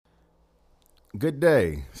Good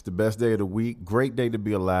day. It's the best day of the week. Great day to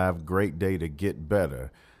be alive. Great day to get better.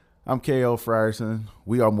 I'm K.O. Frierson.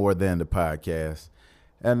 We are More Than the Podcast.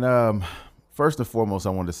 And first and foremost, I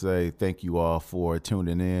want to say thank you all for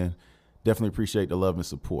tuning in. Definitely appreciate the love and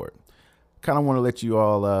support. Kind of want to let you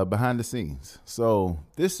all behind the scenes. So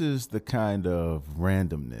this is the kind of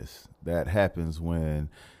randomness that happens when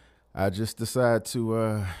I just decide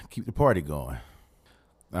to keep the party going.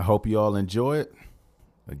 I hope you all enjoy it.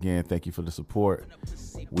 Again, thank you for the support.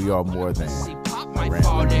 We are More Than Random. I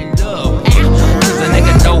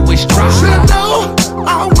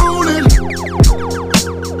want it.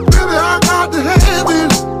 Baby, I got to have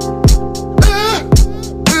it.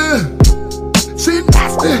 She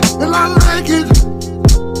nasty and I like it.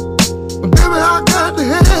 Baby, I got to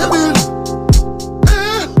have it.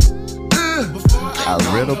 I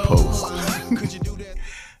read a post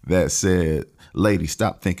that said, lady,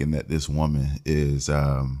 stop thinking that this woman is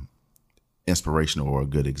inspirational or a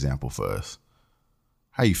good example for us.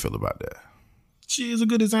 How you feel about that? She is a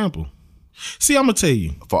good example. See, I'm going to tell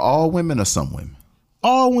you. For all women or some women?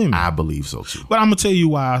 All women. I believe so too. But I'm going to tell you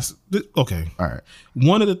why. Okay. All right.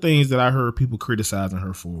 One of the things that I heard people criticizing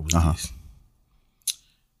her for was this.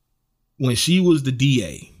 When she was the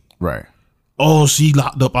DA. Right. Oh, she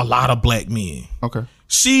locked up a lot of black men. Okay.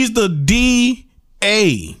 She's the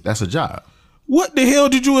DA. That's a job. What the hell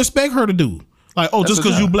did you expect her to do? Like, oh, just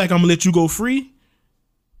because you black, I'm going to let you go free?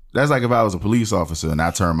 That's like if I was a police officer and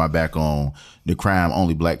I turned my back on the crime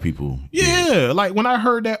only black people. Yeah. Like, when I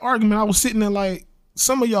heard that argument, I was sitting there like,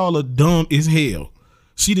 some of y'all are dumb as hell.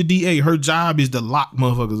 She the DA. Her job is to lock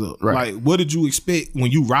motherfuckers up. Right. Like, what did you expect when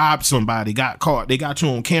you robbed somebody, got caught, they got you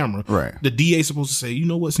on camera? Right. The DA supposed to say, you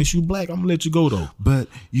know what, since you black, I'm going to let you go, though. But,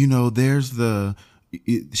 you know, there's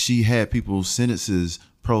she had people's sentences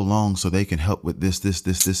prolonged so they can help with this,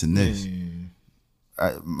 and this.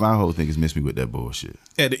 My whole thing is miss me with that bullshit.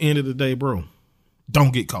 At the end of the day, bro,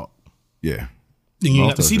 don't get caught. Yeah. Then you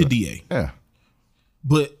have to see the DA. Yeah.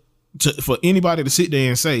 But for anybody to sit there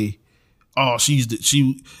and say, oh, she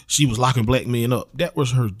was locking black men up, that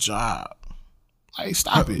was her job. Like,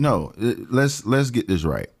 stop it. No, let's get this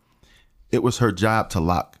right. It was her job to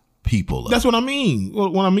lock people up. That's what I mean.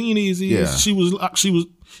 What I mean is she was.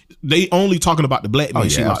 They only talking about the black man.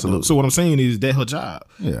 She locked up. So what I'm saying is that her job.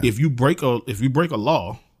 Yeah. If you break a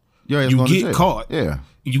law, you get caught. Yeah.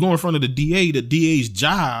 You go in front of the DA. The DA's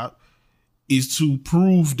job is to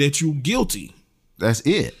prove that you're guilty. That's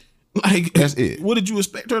it. Like, that's it. What did you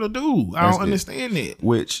expect her to do? I don't understand that.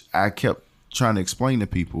 Which I kept trying to explain to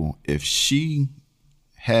people. If she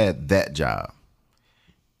had that job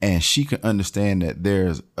and she could understand that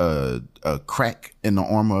there's a crack in the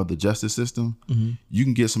armor of the justice system, you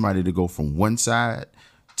can get somebody to go from one side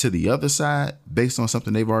to the other side based on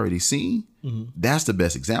something they've already seen. That's the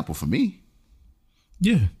best example for me.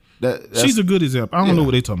 Yeah. She's a good example. I don't know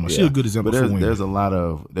what they're talking about. She's a good example for women. There's a lot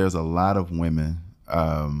of women,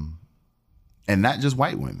 and not just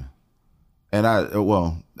white women. And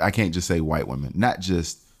I can't just say white women, not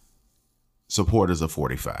just supporters of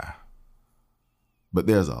 45. But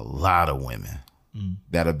there's a lot of women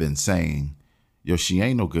that have been saying, yo, she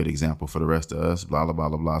ain't no good example for the rest of us, blah, blah, blah,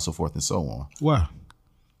 blah, blah, so forth and so on. Why?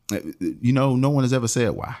 You know, no one has ever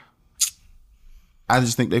said why. I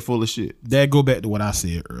just think they full of shit. That go back to what I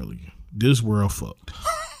said earlier. This world fucked.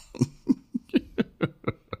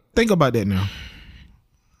 Think about that now.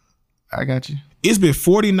 I got you. It's been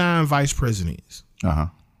 49 vice presidents.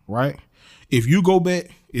 Right? If you go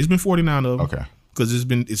back, it's been 49 of them. Okay. Because this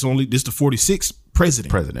the 46th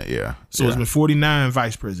president. Yeah. So it's been 49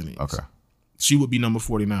 vice presidents. Okay. She would be number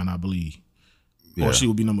 49, I believe. Yeah. Or she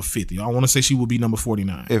would be number 50. I want to say she would be number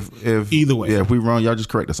 49. If either way. Yeah, if we wrong, y'all just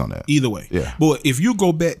correct us on that. Either way. Yeah. But if you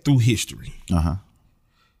go back through history,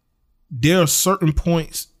 there are certain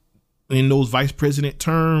points in those vice president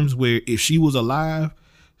terms where if she was alive,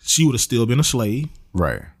 she would have still been a slave.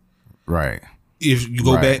 Right. If you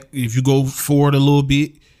go back, if you go forward a little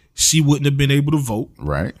bit, she wouldn't have been able to vote.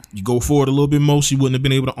 Right. You go forward a little bit more, she wouldn't have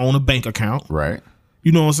been able to own a bank account. Right.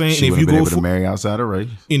 You know what I'm saying? She wouldn't have been able to marry outside her race.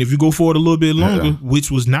 And if you go forward a little bit longer,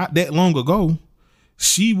 which was not that long ago,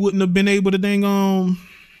 she wouldn't have been able to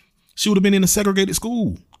she would have been in a segregated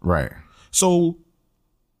school. Right. So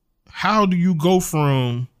how do you go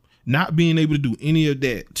from not being able to do any of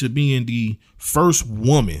that to being the first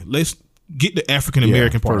woman? Let's get the African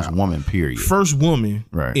American part first out. Woman, period. First woman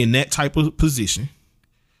in that type of position.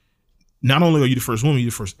 Not only are you the first woman,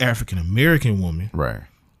 you're the first African American woman. Right.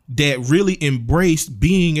 That really embraced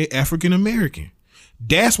being an African American.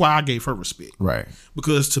 That's why I gave her respect. Right.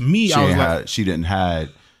 Because to me, she didn't hide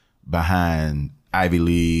behind Ivy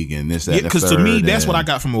League and this, that, yeah, because to me, that's what I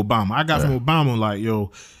got from Obama. I got from Obama, like,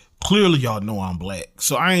 yo, clearly y'all know I'm black.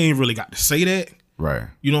 So I ain't really got to say that. Right.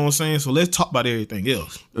 You know what I'm saying? So let's talk about everything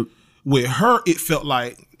else. With her, it felt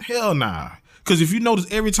like, hell nah. Because if you notice,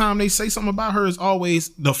 every time they say something about her, it's always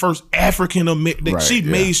the first African American. Right, she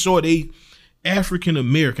made sure they African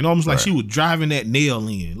American, almost like she was driving that nail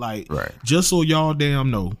in. Like, just so y'all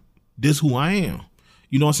damn know, this who I am.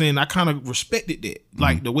 You know what I'm saying? I kind of respected that.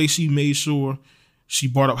 Like the way she made sure she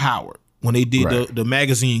brought up Howard when they did the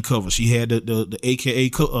magazine cover. She had the AKA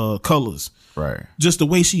colors. Right. Just the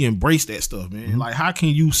way she embraced that stuff, man. Like, how can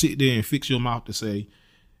you sit there and fix your mouth to say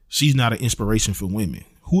she's not an inspiration for women?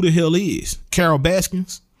 Who the hell is? Carol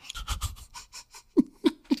Baskins?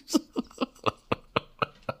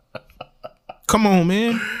 Come on,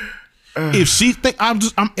 man. If she think I'm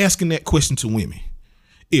asking that question to women.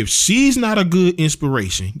 If she's not a good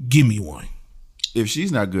inspiration, give me one. If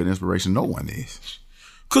she's not good inspiration, no one is.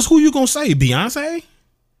 Cause who you gonna say? Beyonce?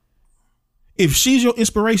 If she's your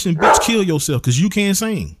inspiration, bitch, kill yourself because you can't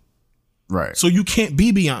sing. Right. So you can't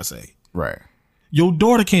be Beyonce. Right. Your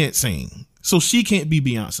daughter can't sing, so she can't be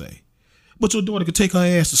Beyonce. But your daughter could take her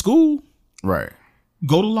ass to school. Right.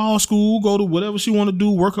 Go to law school, go to whatever she want to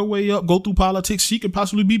do, work her way up, go through politics. She could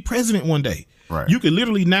possibly be president one day. Right. You could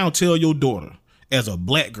literally now tell your daughter, as a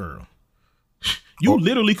black girl, you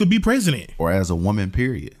literally could be president. Or as a woman,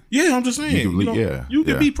 period. Yeah, I'm just saying. You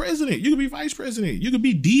could be president. You could be vice president. You could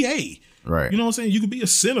be DA. Right. You know what I'm saying? You could be a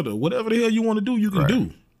senator. Whatever the hell you want to do, you can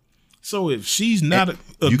do. So if she's not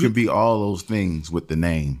you can be all those things with the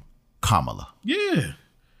name Kamala. Yeah.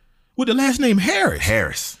 With the last name Harris.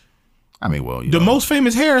 Harris. I mean, well, the most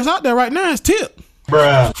famous Harris out there right now is Tip.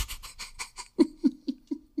 Bruh.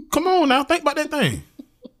 Come on now, think about that thing.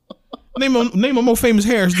 Name a more famous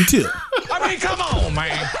Harris than Tip. I mean, come on,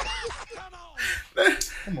 man.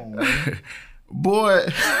 Come on, man. Boy.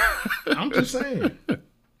 I'm just saying.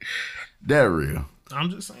 That real.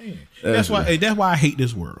 I'm just saying. That's why I hate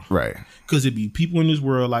this world. Right. Because it be people in this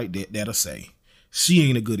world like that that'll say, she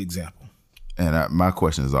ain't a good example. And my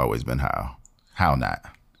question has always been how? How not?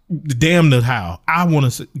 Damn the how. I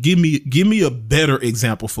want to give me a better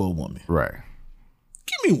example for a woman. Right.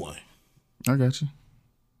 Give me one. I got you.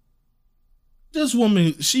 This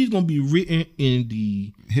woman, she's gonna be written in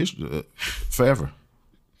the history forever.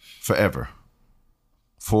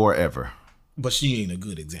 But she ain't a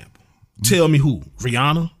good example. Tell me who?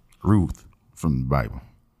 Rihanna? Ruth from the Bible.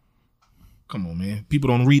 Come on, man. People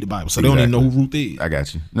don't read the Bible, so they don't even know who Ruth is. I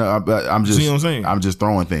got you. No, I'm just. See what I'm saying? I'm just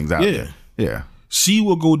throwing things out there. Yeah. She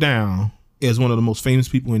will go down as one of the most famous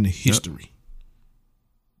people in the history.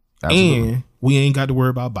 Yep. And we ain't got to worry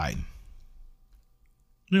about Biden.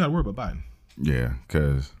 We ain't got to worry about Biden. Yeah,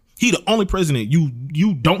 because he the only president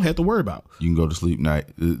you don't have to worry about. You can go to sleep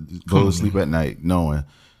at night knowing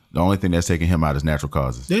the only thing that's taking him out is natural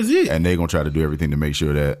causes. That's it. And they're gonna try to do everything to make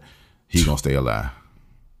sure that he's gonna stay alive.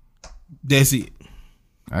 That's it.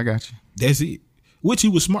 I got you. That's it. Which he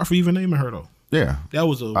was smart for even naming her though. Yeah. That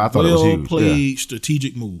was a well-played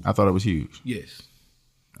strategic move. I thought it was huge. Yes.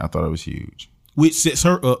 I thought it was huge. Which sets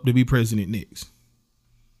her up to be president next.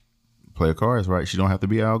 Play the cards right. She don't have to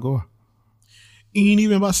be Al Gore. It ain't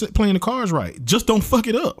even about playing the cards right. Just don't fuck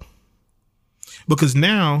it up. Because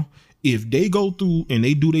now, if they go through and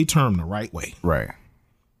they do their term the right way, right,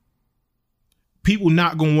 people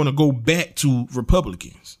not gonna want to go back to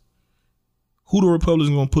Republicans. Who the Republicans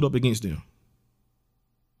gonna put up against them?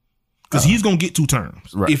 Because he's gonna get 2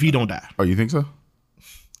 terms if he don't die. Oh, you think so?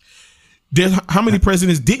 How many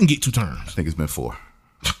presidents didn't get 2 terms? I think it's been 4.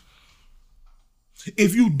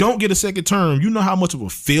 If you don't get a second term, you know how much of a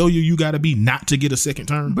failure you got to be not to get a second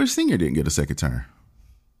term? Bush Sr. didn't get a second term.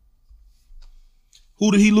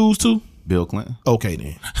 Who did he lose to? Bill Clinton. Okay,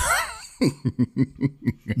 then.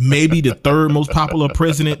 Maybe the 3rd most popular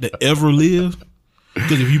president to ever live.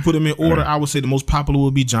 Because if you put them in order, I would say the most popular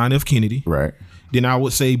would be John F. Kennedy. Right. Then I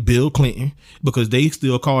would say Bill Clinton, because they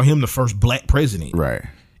still call him the first black president. Right.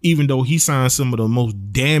 Even though he signed some of the most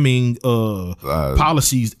damning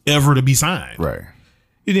policies ever to be signed. Right.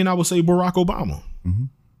 And then I would say Barack Obama. Mm-hmm.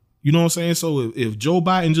 You know what I'm saying? So if Joe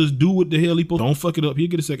Biden just do what the hell he supposed to, don't fuck it up, he'll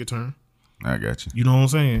get a second term. I got you. You know what I'm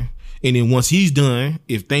saying? And then once he's done,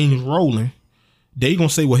 if things rolling, they gonna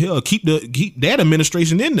say, well, hell, keep that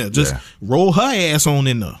administration in there. Just roll her ass on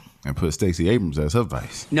in there. And put Stacey Abrams as her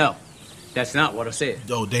vice. No. That's not what I said.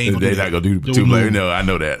 Oh, they ain't gonna not gonna do too much. No, I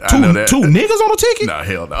know that. I know that. 2 niggas on the ticket? No,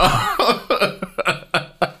 hell no.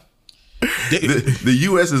 the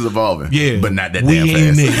U.S. is evolving. Yeah. But not that damn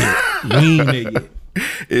fast. We ain't there yet.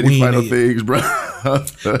 Any final things, bro?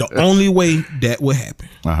 The only way that would happen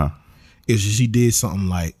is if she did something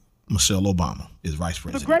like Michelle Obama is vice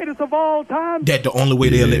president. The greatest of all time. That the only way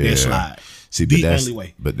they'll let that slide. See, the but only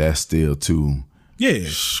way. But that's still too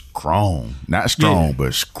strong. Not strong,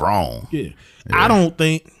 but strong. Yeah. I don't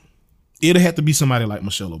think it'll have to be somebody like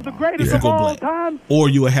Michelle Obama if you go black. Or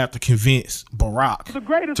you will have to convince Barack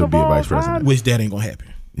to be a vice president. Which that ain't gonna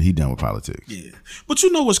happen. He done with politics. Yeah. But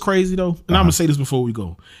you know what's crazy though? And I'm gonna say this before we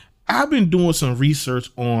go. I've been doing some research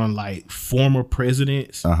on like former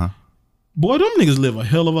presidents. Boy, them niggas live a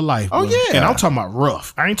hell of a life. Oh, bro. yeah. And I'm talking about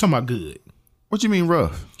rough. I ain't talking about good. What you mean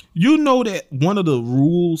rough? You know that one of the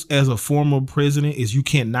rules as a former president is you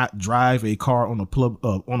cannot drive a car on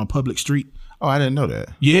a public street. Oh, I didn't know that.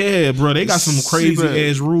 Yeah, bro. They got some crazy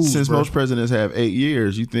ass rules. Since bro. most presidents have 8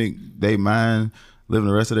 years, you think they mind living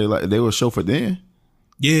the rest of their life? They will chauffeur then?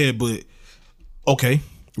 Yeah, but okay.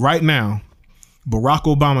 Right now, Barack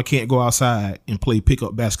Obama can't go outside and play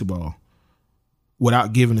pickup basketball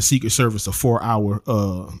without giving the Secret Service a 4-hour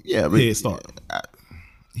head start.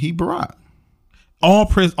 He Barack. All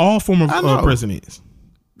former presidents.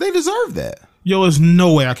 They deserve that. Yo, there's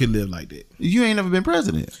no way I could live like that. You ain't never been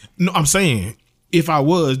president. No, I'm saying if I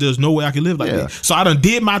was, there's no way I could live like that. So I done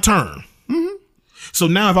did my term. So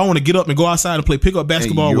now if I want to get up and go outside and play pickup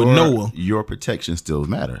basketball with Noah, your protection still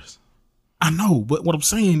matters. I know, but what I'm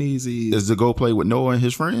saying is to go play with Noah and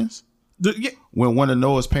his friends? When one of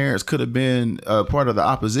Noah's parents could have been part of the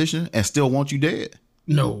opposition and still want you dead?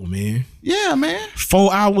 No, man. Yeah, man.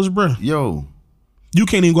 4 hours, bro. Yo. You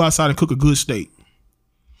can't even go outside and cook a good steak.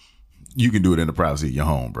 You can do it in the privacy of your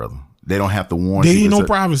home, brother. They don't have to warn you. There ain't no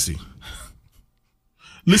privacy.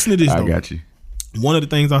 Listen to this, though. I got you. One of the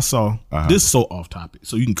things I saw, this is so off topic,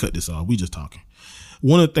 so you can cut this off. We just talking.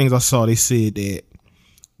 One of the things I saw, they said that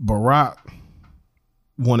Barack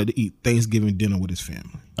wanted to eat Thanksgiving dinner with his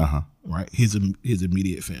family. Right? His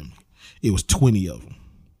immediate family. It was 20 of them.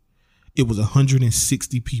 It was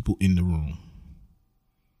 160 people in the room.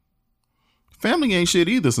 Family ain't shit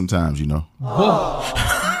either sometimes, you know.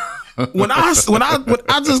 When I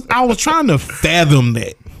was trying to fathom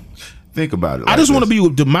that. Think about it. I just want to be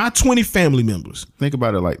with my 20 family members. Think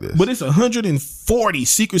about it like this. But it's 140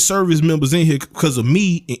 Secret Service members in here because of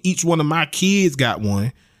me, and each one of my kids got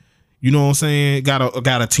one. You know what I'm saying?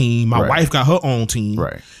 Got a team. My wife got her own team.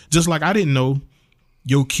 Right. Just like I didn't know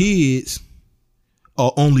your kids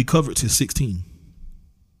are only covered to 16.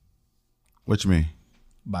 What you mean?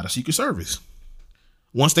 By the Secret Service.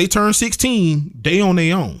 Once they turn 16, they on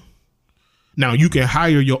their own. Now you can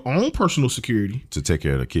hire your own personal security to take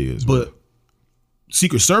care of the kids, but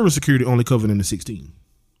Secret Service security only covered in the 16.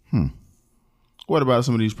 What about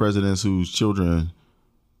some of these presidents whose children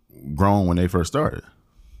grown when they first started?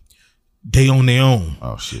 They on their own.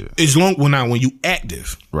 Oh shit! As long when you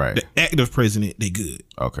active, right? The active president, they good.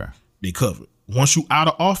 Okay, they covered. Once you out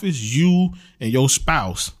of office, you and your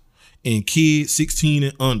spouse and kids 16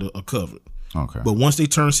 and under are covered. Okay, but once they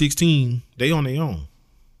turn 16, they on their own.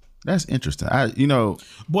 That's interesting.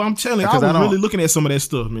 Boy, I'm telling you, I was really looking at some of that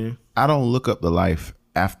stuff, man. I don't look up the life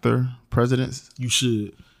after presidents. You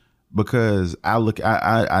should, because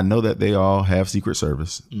I know that they all have Secret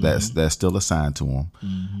Service that's still assigned to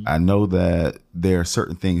them. I know that there are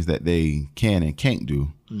certain things that they can and can't do,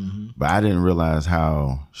 but I didn't realize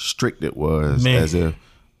how strict it was. Man.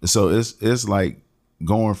 So it's like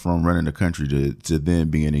going from running the country to then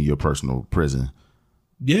being in your personal prison.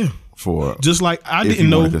 Yeah. For just like I didn't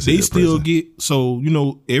know they still get, so you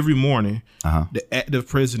know, every morning the active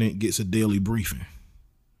president gets a daily briefing.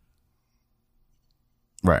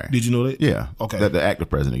 Right. Did you know that? Yeah. Okay. That the active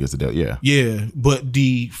president gets a daily. Yeah. Yeah, but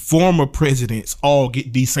the former presidents all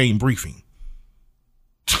get the same briefing.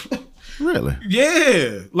 Really?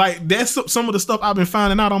 Yeah. Like that's some of the stuff I've been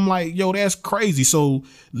finding out. I'm like, yo, that's crazy. So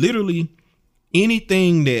literally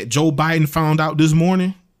anything that Joe Biden found out this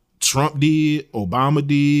morning, Trump did, Obama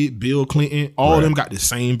did, Bill Clinton, all of them got the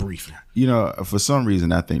same briefing. You know, for some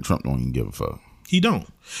reason, I think Trump don't even give a fuck. He don't.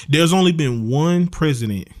 There's only been one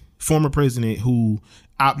former president, who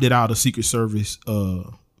opted out of Secret Service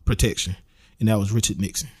protection, and that was Richard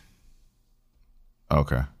Nixon.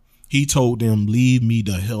 Okay. He told them, leave me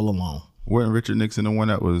the hell alone. Wasn't Richard Nixon the one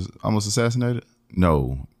that was almost assassinated?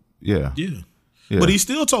 No. Yeah. Yeah. But he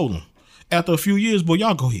still told them, after a few years, boy,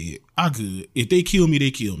 y'all go ahead. I good. If they kill me,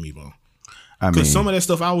 they kill me, bro. Because some of that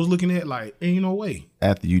stuff I was looking at, like, ain't no way.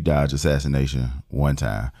 After you dodge assassination one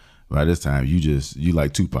time, by this time you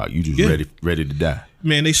like Tupac. You just ready to die.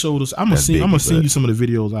 Man, they showed us. I'm gonna send you some of the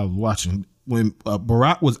videos I was watching when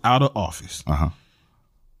Barack was out of office.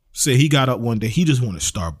 Said he got up one day. He just wanted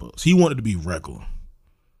Starbucks. He wanted to be regular.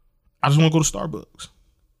 I just want to go to Starbucks.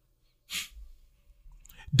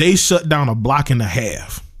 They shut down a block and a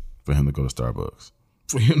half for him to go to Starbucks.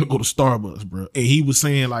 for him to go to Starbucks, bro. And he was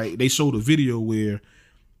saying, like, they showed a video where,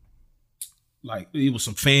 like, it was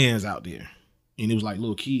some fans out there, and it was like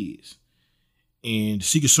little kids. And the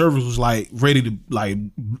Secret Service was like ready to like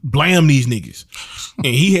blam these niggas, and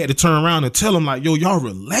he had to turn around and tell them like, "Yo, y'all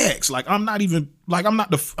relax. Like, I'm not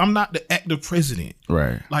the active president.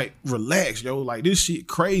 Right. Like, relax, yo. Like, this shit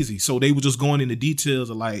crazy." So they were just going into details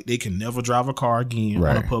of like they can never drive a car again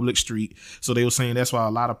on a public street. So they were saying that's why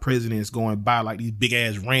a lot of presidents going by like these big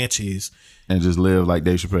ass ranches and just live like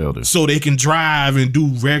Dave Chappelle did, so they can drive and do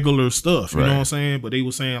regular stuff. You know what I'm saying? But they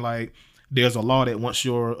were saying like, there's a law that once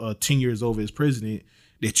you're 10 years over as president,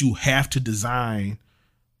 that you have to design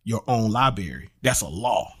your own library. That's a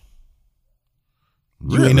law.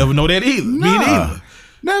 You ain't never know that either. Me neither.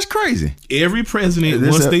 That's crazy. Every president,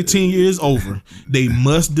 once they 10 years over, they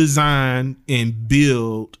must design and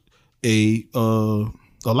build a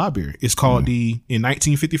library. It's called in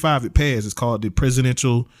 1955 it passed. It's called the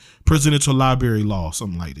presidential library law,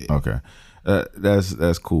 something like that. Okay.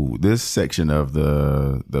 That's cool. This section of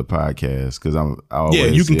the podcast, because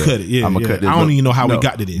you can cut it. Yeah, I'm gonna cut this. I don't even know how we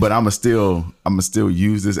got to this, but I'm gonna still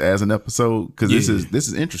use this as an episode because this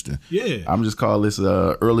is interesting. Yeah, I'm just call this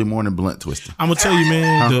early morning blunt twister. I'm gonna tell you,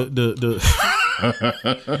 man.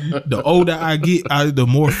 The older I get, the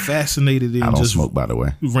more fascinated in I don't just smoke, by the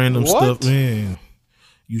way. Random stuff, man.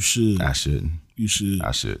 You should. I shouldn't. You should.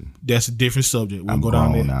 I shouldn't. That's a different subject. We'll I'm go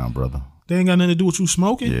down there now, brother. They ain't got nothing to do with you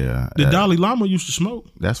smoking. Yeah. The Dalai Lama used to smoke.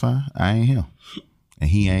 That's fine. I ain't him. And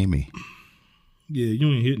he ain't me. Yeah, you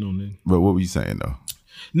ain't hitting on that. But what were you saying, though?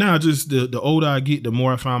 Nah, just the older I get, the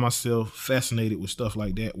more I find myself fascinated with stuff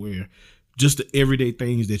like that, where just the everyday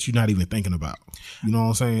things that you're not even thinking about. You know what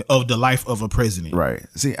I'm saying? Of the life of a president. Right.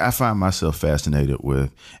 See, I find myself fascinated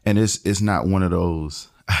with, and it's not one of those,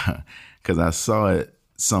 because I saw it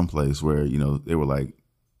someplace where, you know, they were like,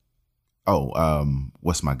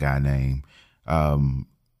 what's my guy name?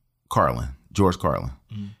 George Carlin.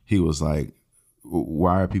 Mm-hmm. He was like,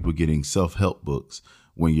 why are people getting self-help books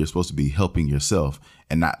when you're supposed to be helping yourself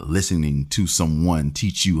and not listening to someone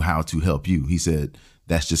teach you how to help you? He said,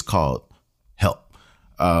 that's just called help.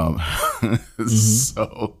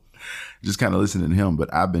 So just kind of listening to him.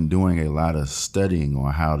 But I've been doing a lot of studying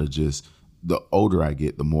on how to the older I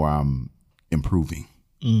get, the more I'm improving,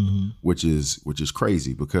 which is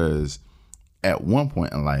crazy, because at one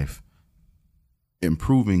point in life,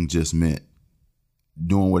 improving just meant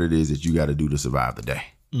doing what it is that you got to do to survive the day.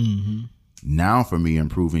 Mm-hmm. Now for me,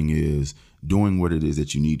 improving is doing what it is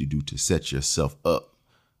that you need to do to set yourself up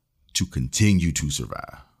to continue to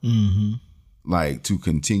survive. Mm-hmm. Like to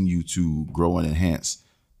continue to grow and enhance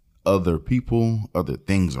other people, other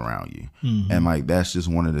things around you. Mm-hmm. And like, that's just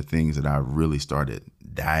one of the things that I really started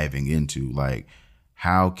diving into. Like,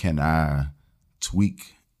 how can I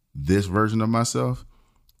tweak this version of myself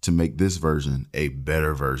to make this version a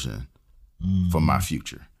better version for my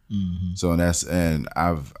future? Mm-hmm. So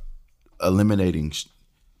I've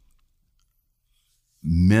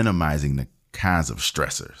minimizing the kinds of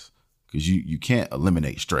stressors, because you can't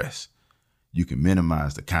eliminate stress. You can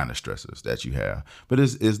minimize the kind of stressors that you have. But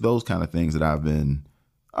it's those kind of things that I've been,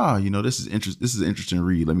 this is an interesting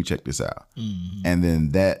read. Let me check this out. Mm-hmm. And then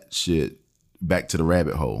that shit, back to the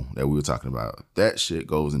rabbit hole that we were talking about, that shit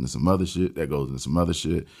goes into some other shit, that goes into some other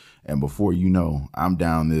shit. And before you know, I'm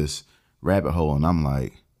down this rabbit hole and I'm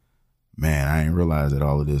like, man, I didn't realize that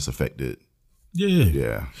all of this affected.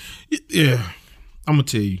 Yeah. I'm going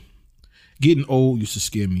to tell you, getting old used to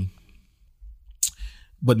scare me.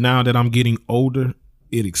 But now that I'm getting older,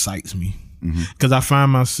 it excites me. Because I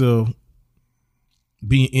find myself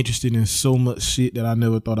being interested in so much shit that I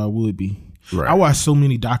never thought I would be. Right. I watch so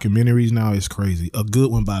many documentaries now, it's crazy. A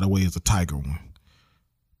good one, by the way, is a Tiger one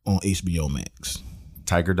on HBO Max.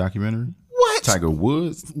 Tiger documentary? What? Tiger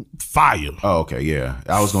Woods? Fire. Oh, okay, yeah.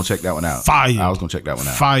 I was going to check that one out. Fire. I was going to check that one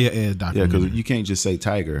out. Fire ass documentary. Yeah, because you can't just say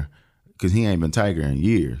Tiger, because he ain't been Tiger in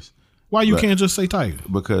years. Why you can't just say Tiger?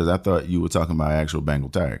 Because I thought you were talking about actual Bengal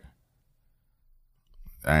Tiger.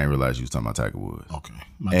 I didn't realize you was talking about Tiger Woods. Okay.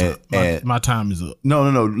 My time is up. No.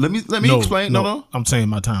 Let me explain. No. I'm saying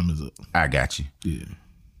my time is up. I got you.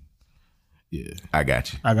 Yeah. I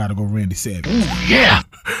got you. I gotta go Randy Savage. Ooh, yeah.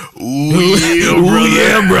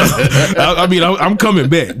 Brother. I mean, I'm coming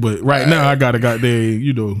back, but right now I gotta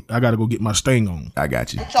go get my sting on. I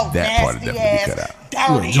got you. That part is definitely be cut out.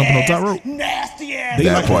 What, jumping on top rope? Nasty ass.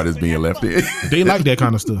 That part is being left in. They like that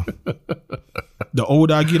kind of stuff. The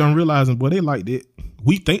older I get, I'm realizing, boy, they like that.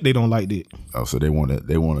 We think they don't like that. Oh, so they want a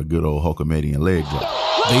good old Hulkamanian leg drop.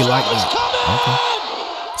 They like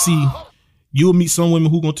that. Okay. See, you'll meet some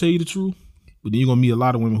women who gonna tell you the truth, But then you're gonna meet a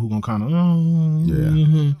lot of women who gonna kind of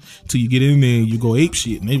till you get in there and you go ape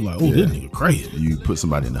shit and they be like, oh, this nigga crazy. You put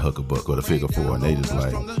somebody in the hooker book or the figure 4 and they just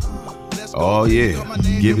like, oh yeah,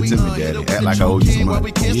 give it to me, daddy. Act like I owe you some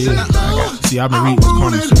money. Yeah. See, I've been reading this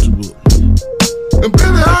Carmen Sexual book. And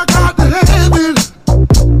baby, I got to have it.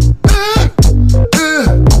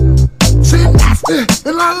 She nasty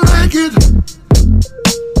and I